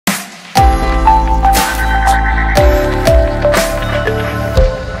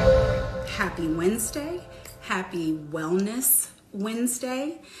Happy Wellness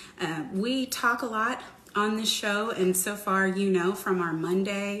Wednesday. We talk a lot on this show, and so far, you know, from our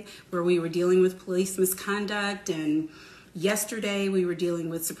Monday where we were dealing with police misconduct, and yesterday we were dealing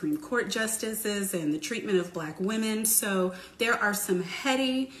with Supreme Court justices and the treatment of Black women. So there are some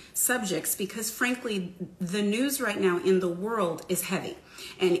heady subjects because, frankly, the news right now in the world is heavy.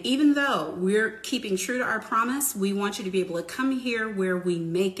 And even though we're keeping true to our promise, we want you to be able to come here where we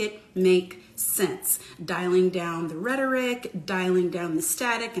make it make sense, dialing down the rhetoric, dialing down the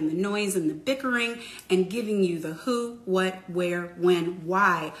static and the noise and the bickering, and giving you the who, what, where, when,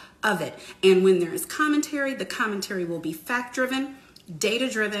 why of it. And when there is commentary, the commentary will be fact-driven,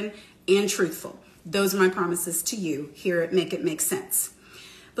 data-driven, and truthful. Those are my promises to you here at Make It Make Sense.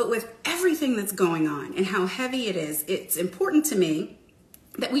 But with everything that's going on and how heavy it is, it's important to me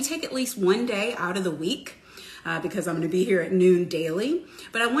that we take at least one day out of the week, because I'm going to be here at noon daily,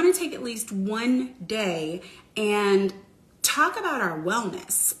 but I want to take at least one day and talk about our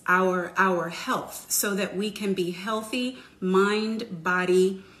wellness, our health, so that we can be healthy, mind,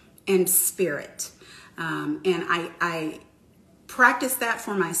 body, and spirit. And I practice that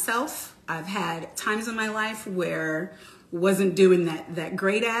for myself. I've had times in my life where wasn't doing that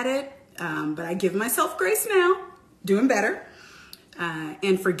great at it, but I give myself grace now, doing better.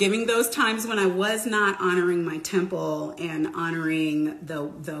 And forgiving those times when I was not honoring my temple and honoring the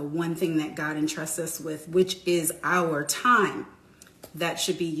one thing that God entrusts us with, which is our time that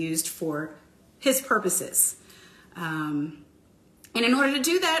should be used for His purposes. And in order to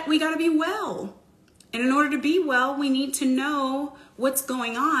do that, we got to be well. And in order to be well, we need to know what's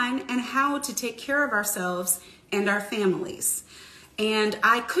going on and how to take care of ourselves and our families. And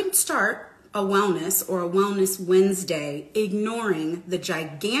I couldn't start a wellness or a Wellness Wednesday ignoring the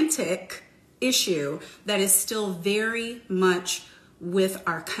gigantic issue that is still very much with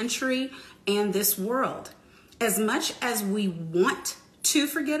our country and this world. As much as we want to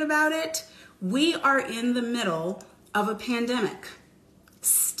forget about it, we are in the middle of a pandemic.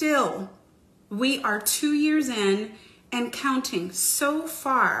 Still, we are 2 years in and counting. So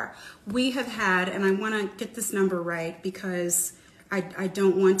far, we have had, and I want to get this number right because I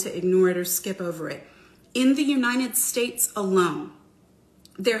don't want to ignore it or skip over it. In the United States alone,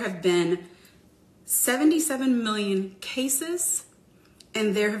 there have been 77 million cases,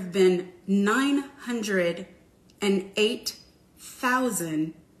 and there have been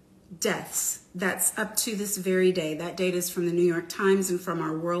 908,000 deaths. That's up to this very day. That data is from the New York Times and from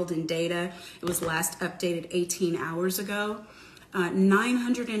our World in Data. It was last updated 18 hours ago.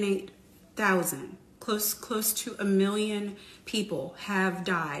 908,000. Close to 1 million people have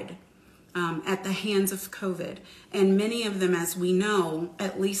died at the hands of COVID. And many of them, as we know,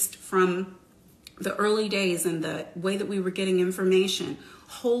 at least from the early days and the way that we were getting information,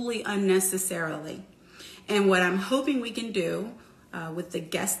 wholly unnecessarily. And what I'm hoping we can do with the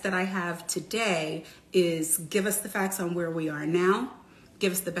guest that I have today is give us the facts on where we are now,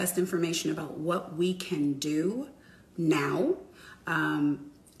 give us the best information about what we can do now,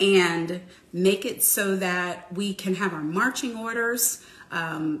 and make it so that we can have our marching orders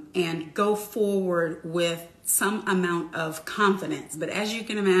and go forward with some amount of confidence. But as you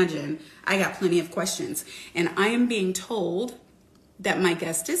can imagine, I got plenty of questions. And I am being told that my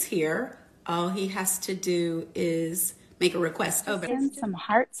guest is here. All he has to do is make a request. Send some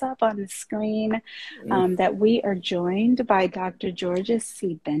hearts up on the screen that we are joined by Dr. Georges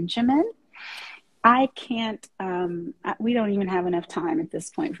C. Benjamin. I can't, we don't even have enough time at this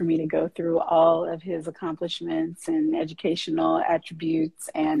point for me to go through all of his accomplishments and educational attributes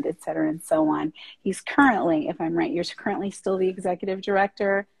and et cetera and so on. He's currently, if I'm right, you're currently still the executive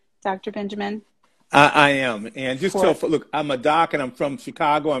director, Dr. Benjamin? I am. And just look, I'm a doc and I'm from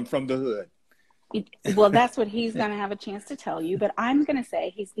Chicago. I'm from the hood. Well, that's what he's going to have a chance to tell you, but I'm going to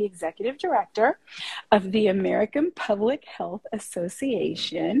say he's the executive director of the American Public Health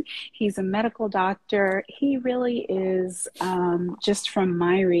Association. He's a medical doctor. He really is, just from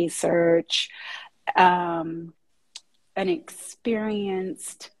my research, an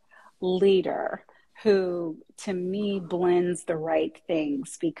experienced leader who, to me, blends the right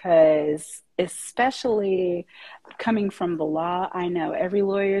things, because especially coming from the law, I know every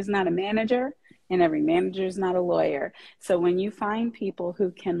lawyer is not a manager, and every manager is not a lawyer. So when you find people who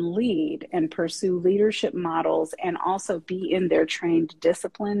can lead and pursue leadership models and also be in their trained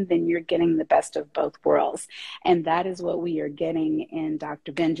discipline, then you're getting the best of both worlds. And that is what we are getting in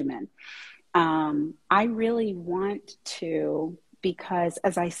Dr. Benjamin. I really want to, because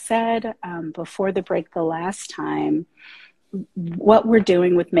as I said before the break the last time, what we're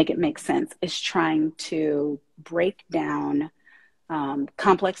doing with Make It Make Sense is trying to break down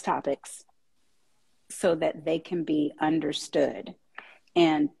complex topics so that they can be understood.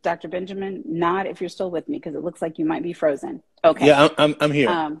 And Dr. Benjamin, nod if you're still with me, because it looks like you might be frozen. Okay. Yeah, I'm here.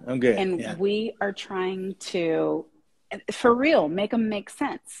 I'm good. And yeah. we are trying to, for real, make them make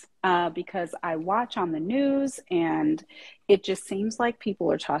sense, because I watch on the news and it just seems like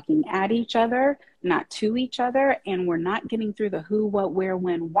people are talking at each other, not to each other, and we're not getting through the who, what, where,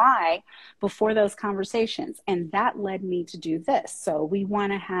 when, why before those conversations. And that led me to do this. So we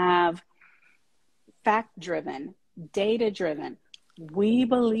want to have fact-driven, data-driven. We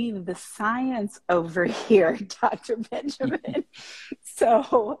believe the science over here, Dr. Benjamin.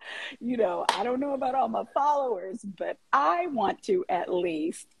 So, I don't know about all my followers, but I want to at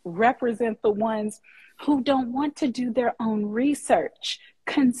least represent the ones who don't want to do their own research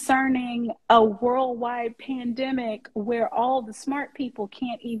concerning a worldwide pandemic where all the smart people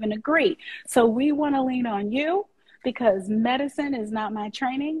can't even agree. So we want to lean on you, because medicine is not my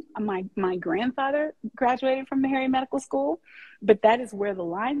training. My grandfather graduated from Meharry Medical School, but that is where the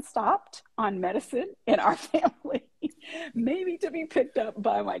line stopped on medicine in our family, maybe to be picked up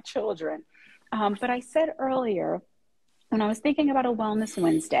by my children. But I said earlier, when I was thinking about a Wellness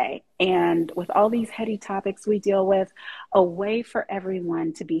Wednesday, and with all these heady topics we deal with, a way for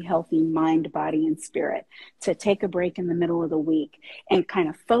everyone to be healthy, mind, body, and spirit, to take a break in the middle of the week and kind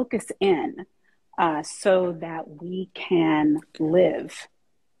of focus in, so that we can live,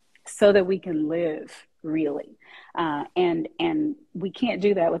 really. And we can't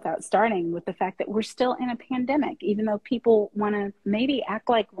do that without starting with the fact that we're still in a pandemic, even though people want to maybe act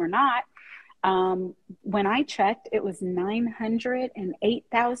like we're not. When I checked, it was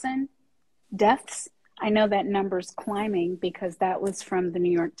 908,000 deaths. I know that number's climbing because that was from the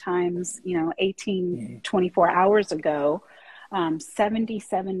New York Times, 24 hours ago.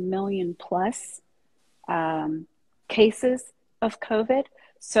 77 million plus cases of COVID.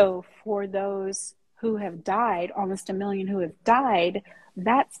 So for those who have died, almost 1 million who have died,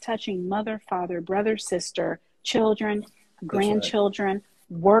 that's touching mother, father, brother, sister, children, grandchildren,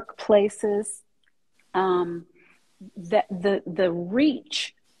 workplaces. The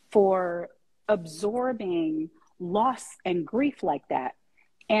reach for absorbing loss and grief like that,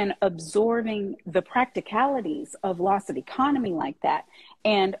 and absorbing the practicalities of loss of economy like that,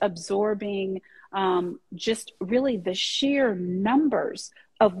 and absorbing just really the sheer numbers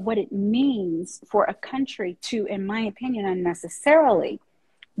of what it means for a country to, in my opinion, unnecessarily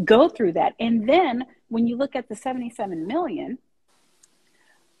go through that. And then when you look at the 77 million,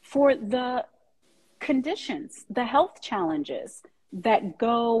 for the conditions, the health challenges that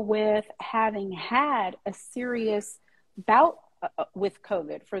go with having had a serious bout with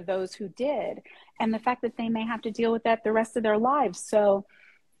COVID for those who did, and the fact that they may have to deal with that the rest of their lives. So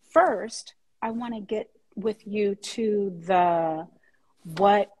first, I want to get with you to the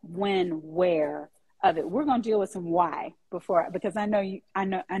what, when, where of it. We're going to deal with some why because I know you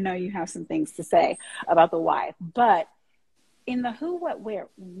have some things to say about the why. But in the who, what,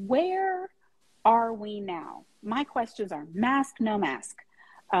 where are we now? My questions are: mask, no mask,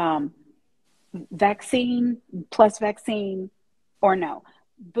 vaccine plus vaccine or no,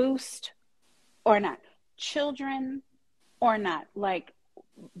 boost or not, children or not, like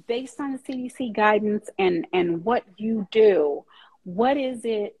based on the CDC guidance and what you do, what is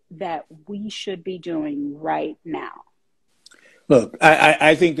it that we should be doing right now? Look,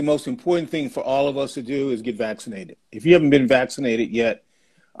 I think the most important thing for all of us to do is get vaccinated. If you haven't been vaccinated yet,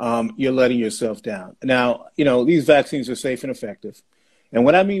 you're letting yourself down. Now, these vaccines are safe and effective. And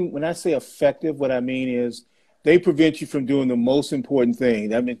when I say effective, what I mean is they prevent you from doing the most important thing.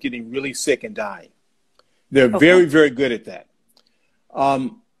 That means getting really sick and dying. They're very, very good at that.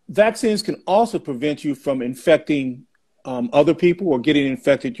 Vaccines can also prevent you from infecting other people or getting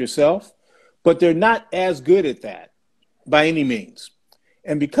infected yourself, but they're not as good at that by any means.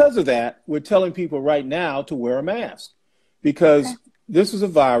 And because of that, we're telling people right now to wear a mask because this is a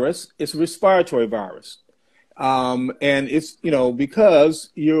virus. It's a respiratory virus. And it's, because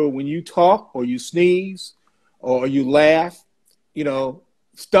when you talk or you sneeze or you laugh,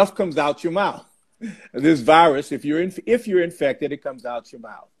 stuff comes out your mouth. This virus, if you're infected, it comes out your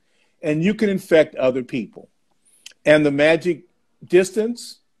mouth. And you can infect other people. And the magic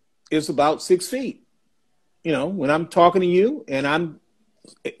distance is about 6 feet. When I'm talking to you and I'm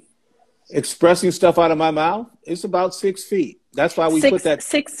expressing stuff out of my mouth, it's about 6 feet. That's why we put that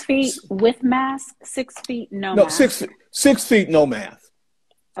 6 feet with mask, 6 feet no mask. 6 feet no mask.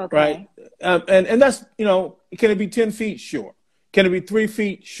 Okay. Right. And that's can it be 10 feet? Sure. Can it be 3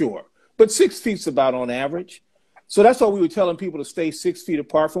 feet? Sure. But 6 feet's about on average. So that's why we were telling people to stay 6 feet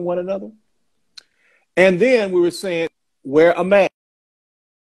apart from one another. And then we were saying wear a mask.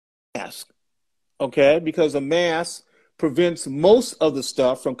 okay, because a mask prevents most of the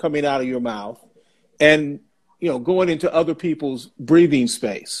stuff from coming out of your mouth and, going into other people's breathing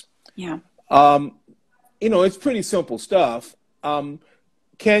space. Yeah. It's pretty simple stuff. Can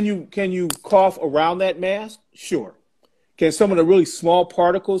you cough around that mask? Sure. Can some of the really small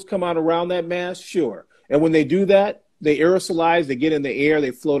particles come out around that mask? Sure. And when they do that, they aerosolize, they get in the air, they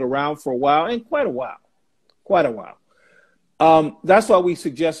float around for a while, and quite a while. That's why we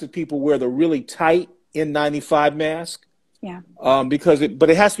suggested people wear the really tight N95 mask. Yeah. But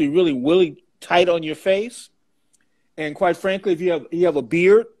it has to be really, really tight on your face. And quite frankly, if you have a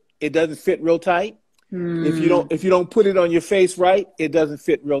beard, it doesn't fit real tight. If you don't put it on your face right, it doesn't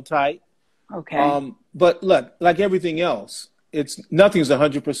fit real tight. Okay. But look, like everything else, nothing's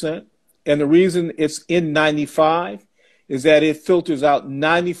 100%. And the reason it's N95 is that it filters out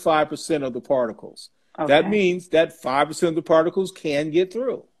 95% of the particles. Okay. That means that 5% of the particles can get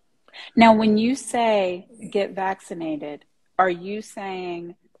through. Now, when you say get vaccinated, are you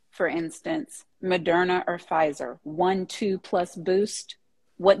saying, for instance, Moderna or Pfizer, 1-2 plus boost?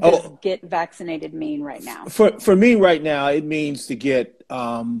 What does get vaccinated mean right now? For me right now, it means to get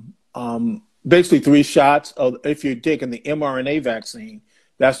basically 3 shots of, if you're taking the mRNA vaccine,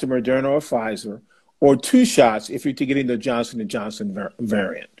 that's the Moderna or Pfizer, or 2 shots if you're getting the Johnson & Johnson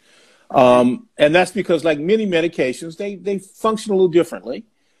variant. And that's because, like many medications, they function a little differently.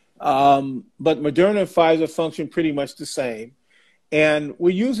 But Moderna and Pfizer function pretty much the same. And we're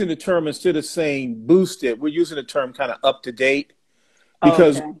using the term, instead of saying boosted, we're using the term kind of up to date,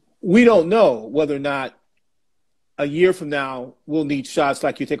 because we don't know whether or not a year from now we'll need shots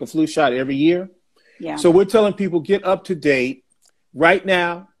like you take a flu shot every year. Yeah. So we're telling people get up to date. Right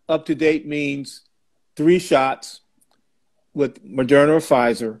now, up to date means 3 shots with Moderna or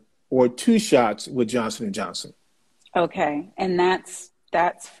Pfizer, or 2 shots with Johnson & Johnson. Okay. And that's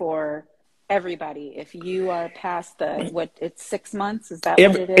for everybody. If you are past it's 6 months, is that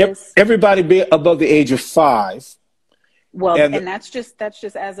what it is? Everybody be above the age of 5. Well, and that's just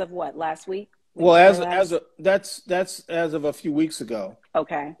as of what, last week? Well, that's as of a few weeks ago.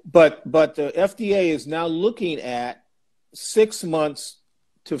 Okay. But the FDA is now looking at 6 months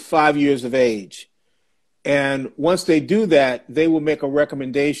to 5 years of age. And once they do that, they will make a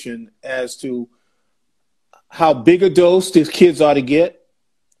recommendation as to how big a dose these kids ought to get,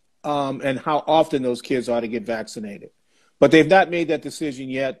 and how often those kids ought to get vaccinated. But they've not made that decision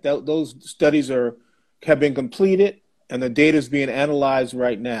yet. Those studies have been completed, and the data is being analyzed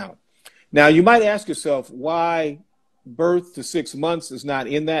right now. Now, you might ask yourself why birth to 6 months is not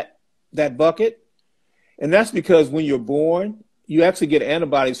in that bucket. And that's because when you're born, you actually get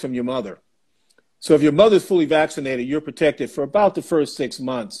antibodies from your mother. So if your mother's fully vaccinated, you're protected for about the first 6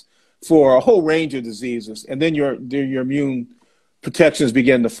 months for a whole range of diseases. And then your immune protections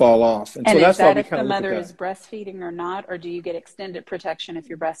begin to fall off. And so that's why we kind of look at that. If the mother is breastfeeding or not, or do you get extended protection if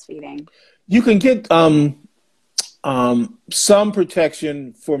you're breastfeeding? You can get some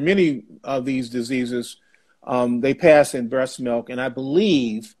protection for many of these diseases. They pass in breast milk, and I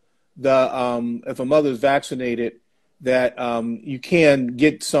believe if a mother is vaccinated, that you can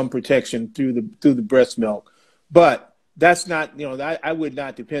get some protection through the breast milk, but that's not, I would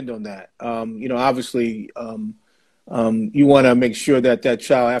not depend on that. Obviously, you want to make sure that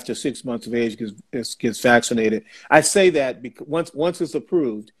child after 6 months of age gets vaccinated. I say that because once it's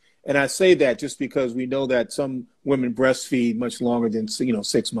approved. And I say that just because we know that some women breastfeed much longer than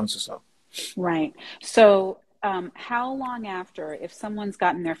 6 months or so. Right. So how long after, if someone's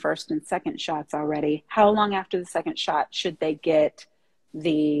gotten their first and second shots already, how long after the second shot should they get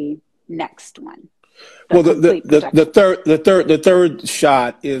the next one? Well, the third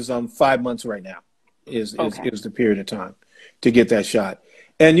shot is 5 months right now. Is the period of time to get that shot.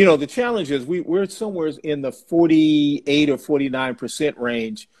 And the challenge is we're somewhere in the 48 or 49%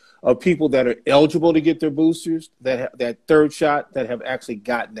 range of people that are eligible to get their boosters, that third shot, that have actually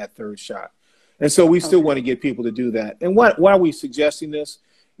gotten that third shot. And so we still want to get people to do that. And why are we suggesting this?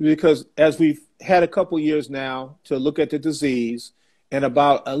 Because as we've had a couple years now to look at the disease, and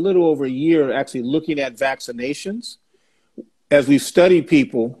about a little over a year actually looking at vaccinations, as we've studied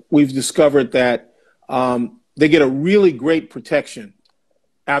people, we've discovered that they get a really great protection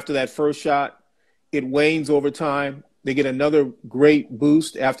after that first shot. It wanes over time. They get another great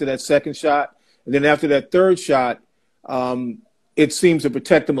boost after that second shot. And then after that third shot, it seems to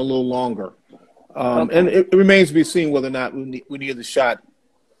protect them a little longer. And it remains to be seen whether or not we need the shot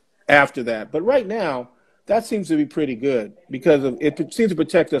after that. But right now, that seems to be pretty good because it seems to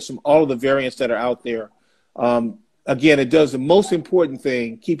protect us from all of the variants that are out there. Again, it does the most important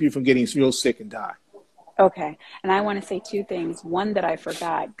thing, keep you from getting real sick and die. Okay. And I want to say two things. One that I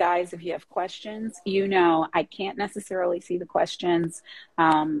forgot. Guys, if you have questions, I can't necessarily see the questions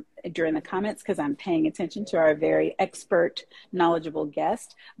during the comments because I'm paying attention to our very expert, knowledgeable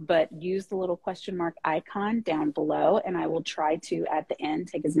guest. But use the little question mark icon down below, and I will try to, at the end,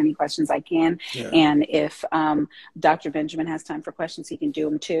 take as many questions I can. Yeah. And if Dr. Benjamin has time for questions, he can do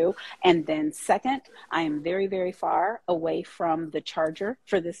them too. And then second, I am very, very far away from the charger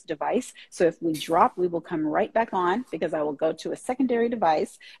for this device. So if we drop, we will come right back on because I will go to a secondary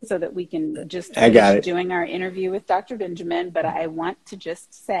device so that we can just finish doing our interview with Dr. Benjamin. But I want to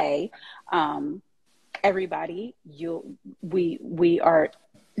just say, everybody, we are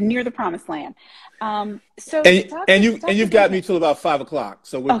near the promised land. You've got me till about 5 o'clock,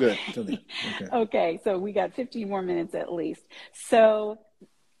 so we're good. Okay, so we got 15 more minutes at least. So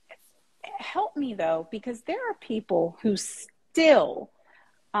help me though, because there are people who still,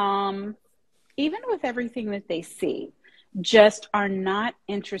 even with everything that they see, just are not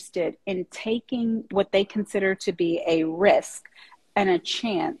interested in taking what they consider to be a risk and a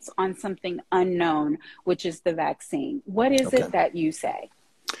chance on something unknown, which is the vaccine. What is it that you say?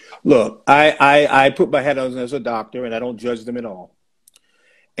 Look, I put my head on as a doctor, and I don't judge them at all.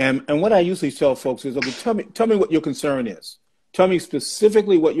 And what I usually tell folks is, okay, tell me what your concern is. Tell me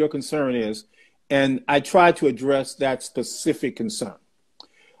specifically what your concern is, and I try to address that specific concern.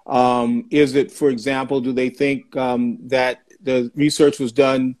 Is it, for example, do they think that the research was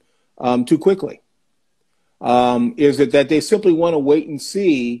done too quickly? Is it that they simply want to wait and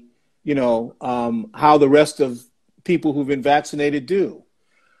see, how the rest of people who've been vaccinated do?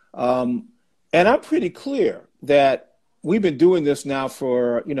 And I'm pretty clear that we've been doing this now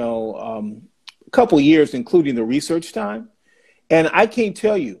for, a couple of years, including the research time. And I can't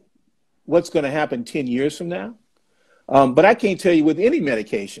tell you what's going to happen 10 years from now. But I can't tell you with any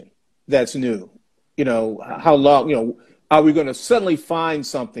medication that's new, how long, are we going to suddenly find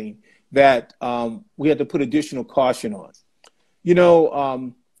something that we had to put additional caution on?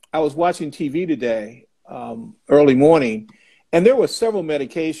 I was watching TV today, early morning, and there were several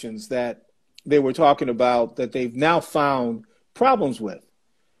medications that they were talking about that they've now found problems with.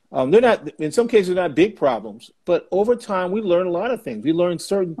 They're not, in some cases, not big problems, but over time we learn a lot of things. We learn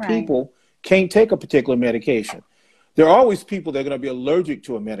certain people can't take a particular medication. There are always people that are going to be allergic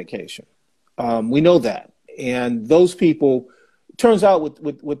to a medication. We know that. And those people, turns out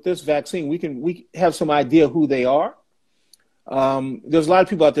with this vaccine, we have some idea who they are. There's a lot of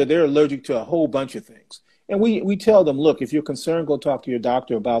people out there, they're allergic to a whole bunch of things. And we tell them, look, if you're concerned, go talk to your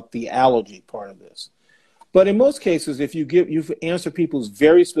doctor about the allergy part of this. But in most cases, if you answer people's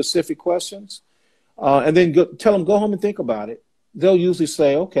very specific questions, and then tell them, go home and think about it, they'll usually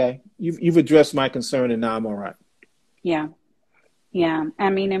say, okay, you've addressed my concern and now I'm all right. Yeah. Yeah. I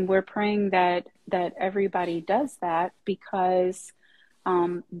mean, and we're praying that everybody does that because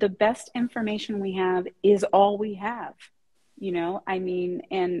the best information we have is all we have. I mean,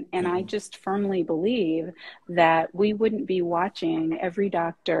 and I just firmly believe that we wouldn't be watching every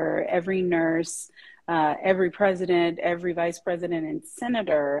doctor, every nurse, every president, every vice president and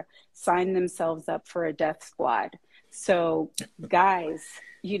senator sign themselves up for a death squad. So guys,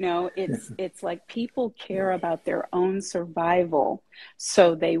 it's like people care about their own survival.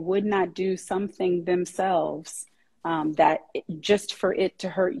 So they would not do something themselves that just for it to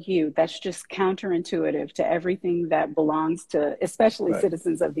hurt you. That's just counterintuitive to everything that belongs to, especially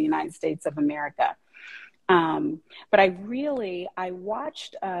citizens of the United States of America. But I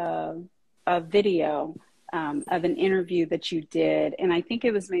watched a video of an interview that you did, and I think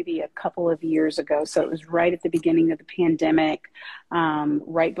it was maybe a couple of years ago. So it was right at the beginning of the pandemic,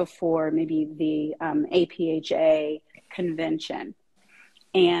 right before maybe the APHA convention.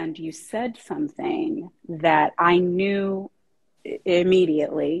 And you said something that I knew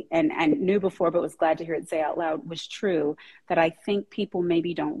immediately and knew before, but was glad to hear it say out loud was true, that I think people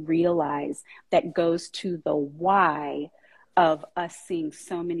maybe don't realize that goes to the why of us seeing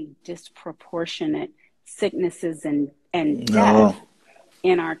so many disproportionate sicknesses and death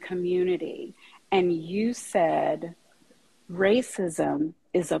in our community. And you said racism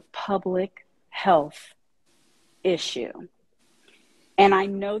is a public health issue. And I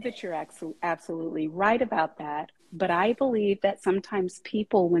know that you're absolutely right about that, but I believe that sometimes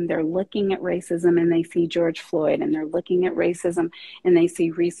people, when they're looking at racism and they see George Floyd, and they're looking at racism and they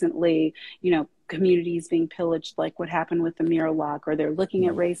see recently, communities being pillaged, like what happened with the mirror lock, or they're looking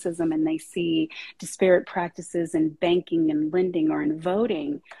at racism and they see disparate practices in banking and lending or in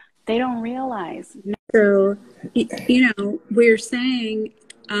voting, they don't realize. So, we're saying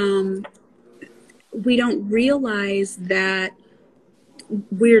we don't realize that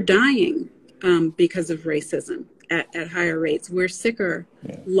we're dying because of racism at higher rates. We're sicker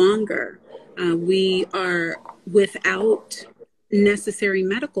Yeah. longer. We are without necessary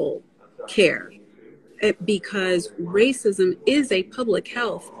medical care because racism is a public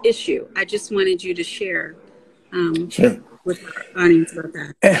health issue. I just wanted you to share Sure. with our audience about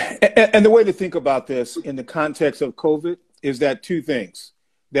that. And the way to think about this in the context of COVID is that two things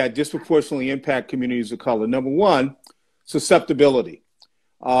that disproportionately impact communities of color. Number one, susceptibility.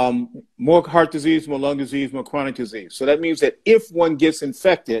 More heart disease, more lung disease, more chronic disease. So that means that if one gets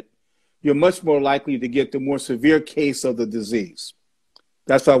infected, you're much more likely to get the more severe case of the disease.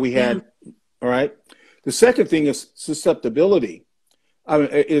 That's why we had, all right. The second thing is susceptibility.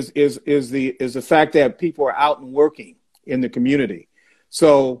 Is the fact that people are out and working in the community.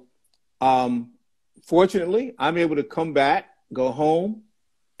 So, fortunately, I'm able to come back, go home,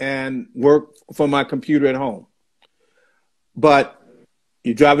 and work from my computer at home. But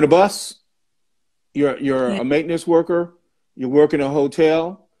you're driving a bus, you're a maintenance worker, you work in a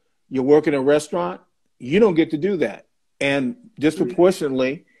hotel, you work in a restaurant, you don't get to do that. And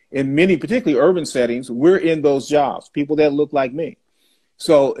disproportionately, in many, particularly urban settings, we're in those jobs, people that look like me.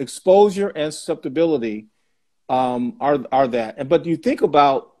 So exposure and susceptibility are that. But you think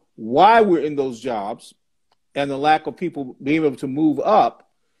about why we're in those jobs and the lack of people being able to move up,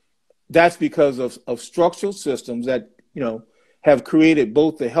 that's because of structural systems that, have created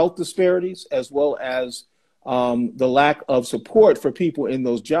both the health disparities as well as the lack of support for people in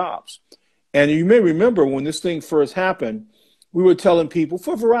those jobs. And you may remember when this thing first happened, we were telling people,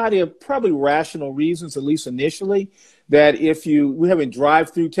 for a variety of probably rational reasons, at least initially, that we're having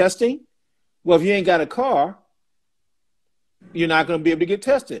drive-through testing. Well, if you ain't got a car, you're not going to be able to get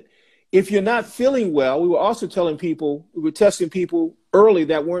tested. If you're not feeling well, we were also telling people, we were testing people early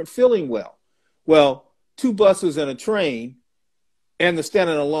that weren't feeling well. Well, 2 buses and a train and the stand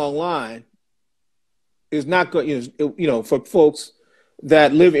in a long line is not good, for folks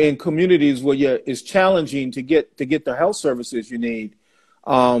that live in communities where it's challenging to get the health services you need.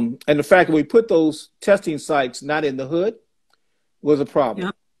 And the fact that we put those testing sites not in the hood was a problem.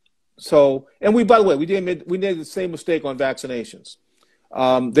 Yep. So, and by the way, we made the same mistake on vaccinations.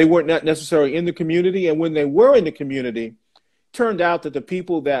 They weren't necessarily in the community. And when they were in the community, turned out that the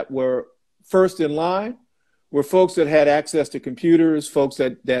people that were first in line were folks that had access to computers, folks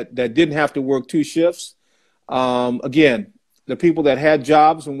that didn't have to work 2 shifts. Again, the people that had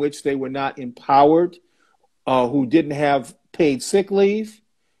jobs in which they were not empowered, who didn't have paid sick leave,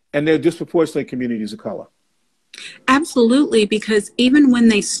 and they're disproportionately communities of color. Absolutely, because even when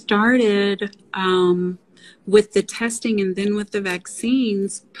they started with the testing and then with the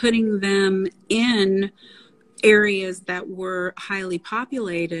vaccines, putting them in areas that were highly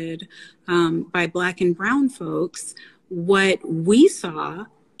populated by Black and brown folks, what we saw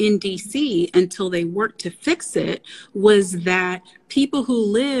in DC until they worked to fix it was that people who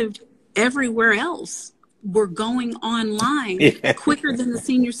lived everywhere else were going online quicker than the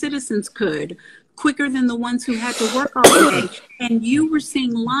senior citizens could, quicker than the ones who had to work all day. And you were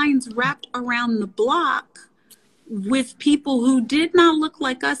seeing lines wrapped around the block with people who did not look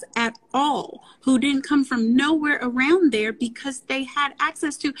like us at all, who didn't come from nowhere around there because they had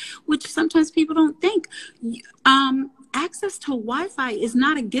access to, which sometimes people don't think, access to Wi-Fi is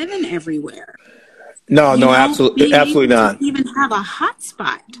not a given everywhere. No, absolutely not. To even have a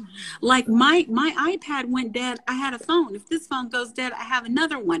hotspot. Like my iPad went dead. I had a phone. If this phone goes dead, I have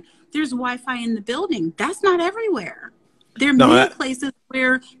another one. There's Wi-Fi in the building. That's not everywhere. There are many places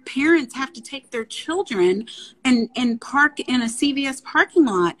where parents have to take their children and park in a CVS parking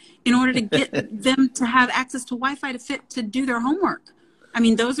lot in order to get them to have access to Wi-Fi to do their homework. I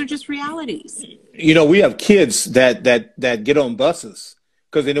mean, those are just realities. We have kids that get on buses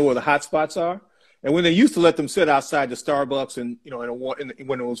because they know where the hot spots are. And when they used to let them sit outside the Starbucks and,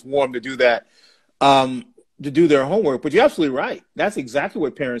 when it was warm to do that, to do their homework. But you're absolutely right. That's exactly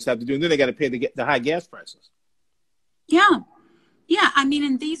what parents have to do. And then they got to pay the high gas prices. Yeah. Yeah. I mean,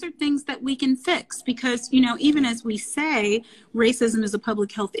 and these are things that we can fix because, even as we say, racism is a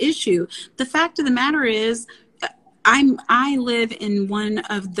public health issue. The fact of the matter is, I live in one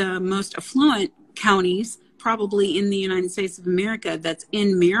of the most affluent counties, probably in the United States of America, that's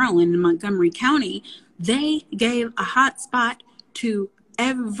in Maryland, in Montgomery County. They gave a hotspot to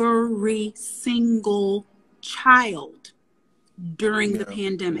every single child during the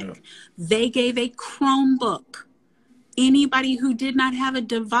pandemic. Yeah. They gave a Chromebook. Anybody who did not have a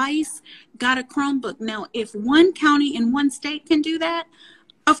device got a Chromebook. Now, if one county in one state can do that,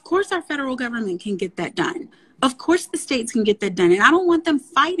 of course our federal government can get that done. Of course the states can get that done. And I don't want them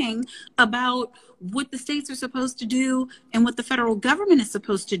fighting about what the states are supposed to do and what the federal government is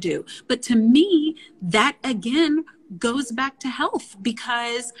supposed to do. But to me, that again goes back to health,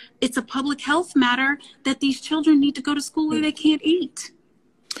 because it's a public health matter that these children need to go to school or they can't eat.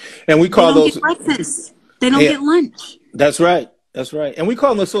 And we call those get breakfast. They don't get lunch. That's right. That's right. And we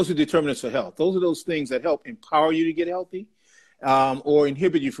call them the social determinants of health. Those are those things that help empower you to get healthy, or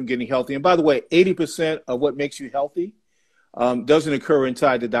inhibit you from getting healthy. And by the way, 80% of what makes you healthy doesn't occur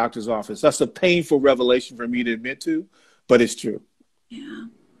inside the doctor's office. That's a painful revelation for me to admit to, but it's true. Yeah.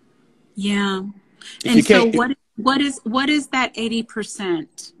 Yeah. And so what is that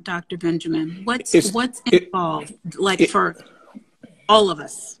 80%, Dr. Benjamin? What's involved, for all of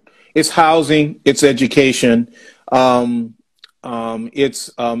us? It's housing, it's education, it's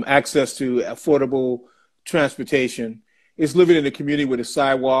access to affordable transportation. It's living in a community with a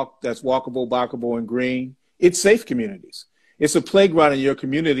sidewalk that's walkable, bikeable, and green. It's safe communities. It's a playground in your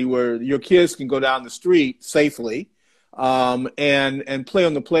community where your kids can go down the street safely, and play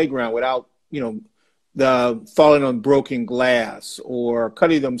on the playground without, falling on broken glass or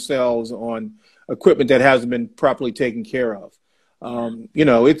cutting themselves on equipment that hasn't been properly taken care of.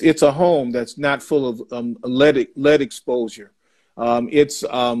 It's a home that's not full of lead exposure. It's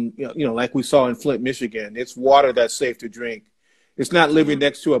like we saw in Flint, Michigan. It's water that's safe to drink. It's not living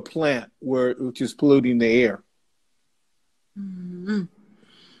next to a plant which is polluting the air. Mm-hmm.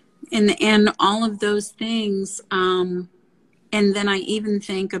 And all of those things. And then I even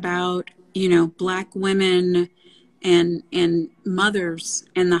think about, Black women and mothers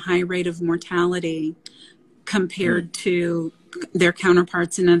and the high rate of mortality compared to their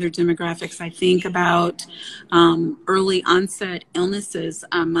counterparts in other demographics. I think about early onset illnesses.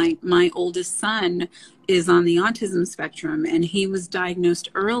 My oldest son is on the autism spectrum, and he was diagnosed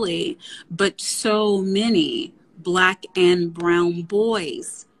early, but so many Black and brown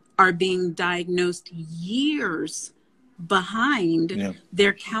boys are being diagnosed years behind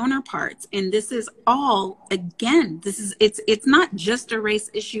their counterparts. And this is all, again, it's not just a race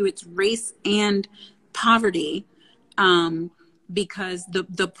issue, it's race and poverty, because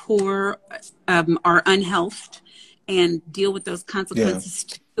the poor are unhealthed and deal with those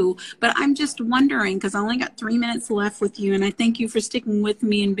consequences too. But I'm just wondering, because I only got 3 minutes left with you, and I thank you for sticking with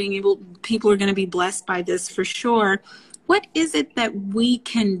me and people are going to be blessed by this for sure. What is it that we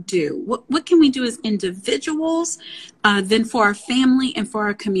can do? What can we do as individuals, then for our family and for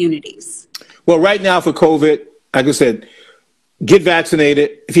our communities? Well, right now for COVID, like I said, get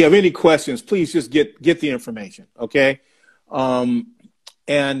vaccinated. If you have any questions, please just get the information, okay? You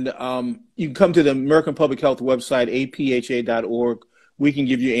can come to the American Public Health website, apha.org. We can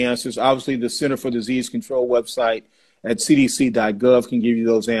give you answers. Obviously, the Center for Disease Control website at cdc.gov can give you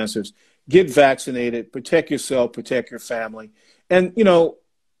those answers. Get vaccinated, protect yourself, protect your family. And, right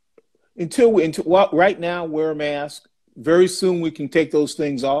now, wear a mask. Very soon we can take those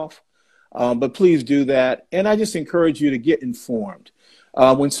things off. But please do that. And I just encourage you to get informed.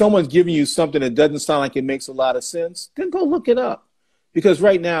 When someone's giving you something that doesn't sound like it makes a lot of sense, then go look it up. Because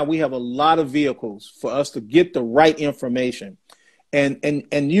right now we have a lot of vehicles for us to get the right information and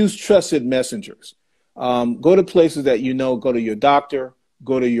use trusted messengers. Go to places that go to your doctor,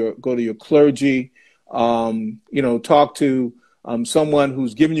 go to your clergy, talk to someone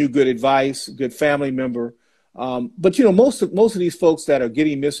who's giving you good advice, a good family member. But most of these folks that are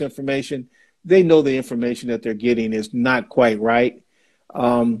getting misinformation, they know the information that they're getting is not quite right.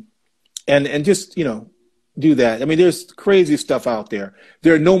 And just, do that. I mean, there's crazy stuff out there.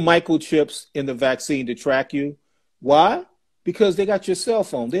 There are no microchips in the vaccine to track you. Why? Because they got your cell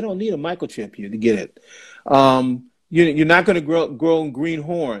phone. They don't need a microchip here to get it. You're not going to grow green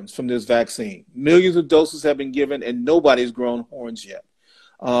horns from this vaccine. Millions of doses have been given and nobody's grown horns yet.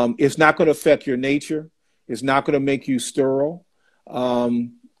 It's not going to affect your nature. It's not going to make you sterile. It's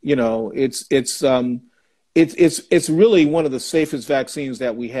really one of the safest vaccines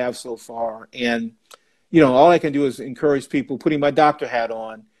that we have so far. And, all I can do is encourage people, putting my doctor hat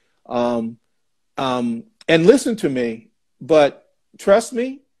on, and listen to me, but trust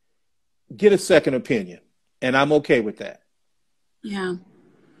me, get a second opinion. And I'm okay with that. Yeah.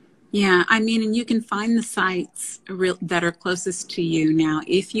 Yeah. I mean, and you can find the sites that are closest to you now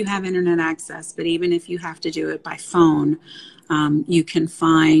if you have internet access, but even if you have to do it by phone, you can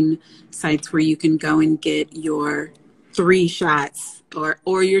find sites where you can go and get your 3 shots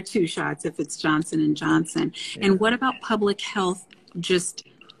or your 2 shots if it's Johnson & Johnson. Yeah. And what about public health just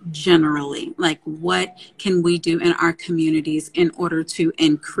generally? Like, what can we do in our communities in order to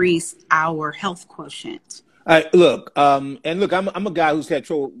increase our health quotient? I'm a guy who's had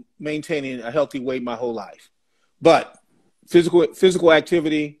trouble maintaining a healthy weight my whole life. But physical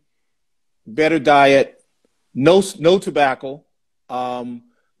activity, better diet, no tobacco,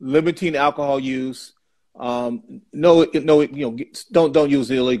 limiting alcohol use, don't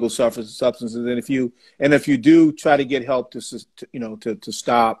use illegal substances, and if you do, try to get help to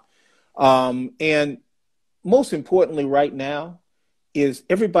stop. And most importantly, right now, is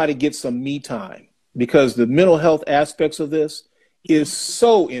everybody get some me time, because the mental health aspects of this is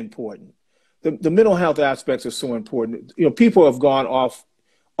so important. The mental health aspects are so important. People have gone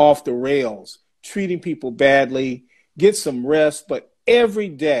off the rails, treating people badly. Get some rest, but every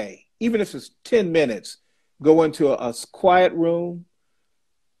day, even if it's 10 minutes, go into a quiet room,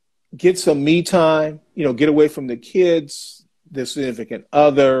 get some me time, get away from the kids, the significant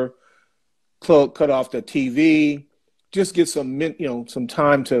other, cut off the TV, just get some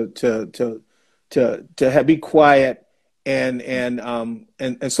time to be quiet, and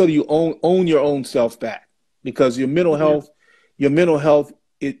so that you own your own self back, because your mental health,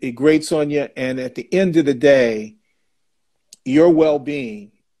 it grates on you, and at the end of the day, your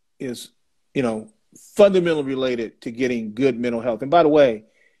well-being is fundamentally related to getting good mental health. And by the way,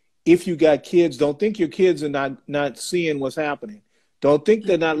 if you got kids, don't think your kids are not seeing what's happening. Don't think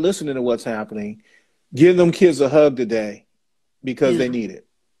they're not listening to what's happening. Give them kids a hug today, because they need it.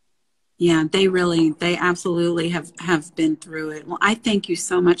 Yeah, they absolutely have been through it. Well, I thank you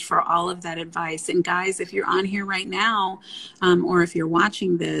so much for all of that advice. And guys, if you're on here right now, or if you're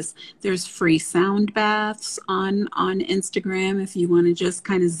watching this, there's free sound baths on Instagram if you want to just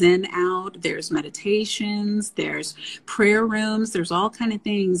kind of zen out. There's meditations, there's prayer rooms, there's all kind of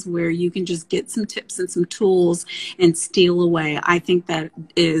things where you can just get some tips and some tools and steal away. I think that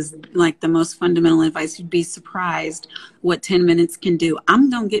is like the most fundamental advice. You'd be surprised what 10 minutes can do.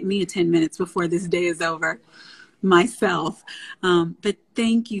 I'm going to get me a 10 minutes before this day is over myself. But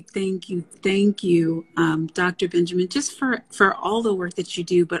thank you, Dr. Benjamin, just for all the work that you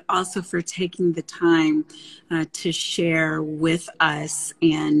do, but also for taking the time to share with us.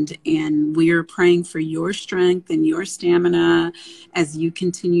 And we're praying for your strength and your stamina as you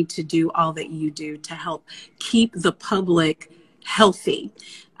continue to do all that you do to help keep the public healthy.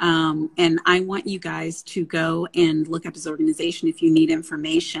 And I want you guys to go and look up his organization if you need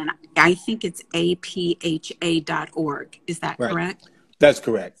information. I think it's apha.org. Is that correct? That's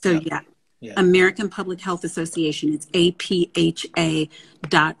correct. So yeah. American Public Health Association. It's apha.org.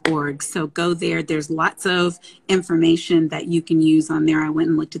 So go there. There's lots of information that you can use on there. I went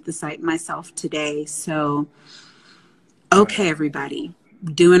and looked at the site myself today. So, okay, everybody,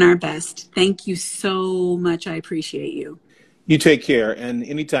 doing our best. Thank you so much. I appreciate you. You take care, and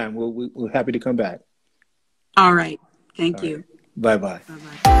anytime we're happy to come back. All right. Thank you. Bye-bye.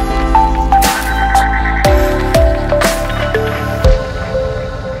 Bye-bye.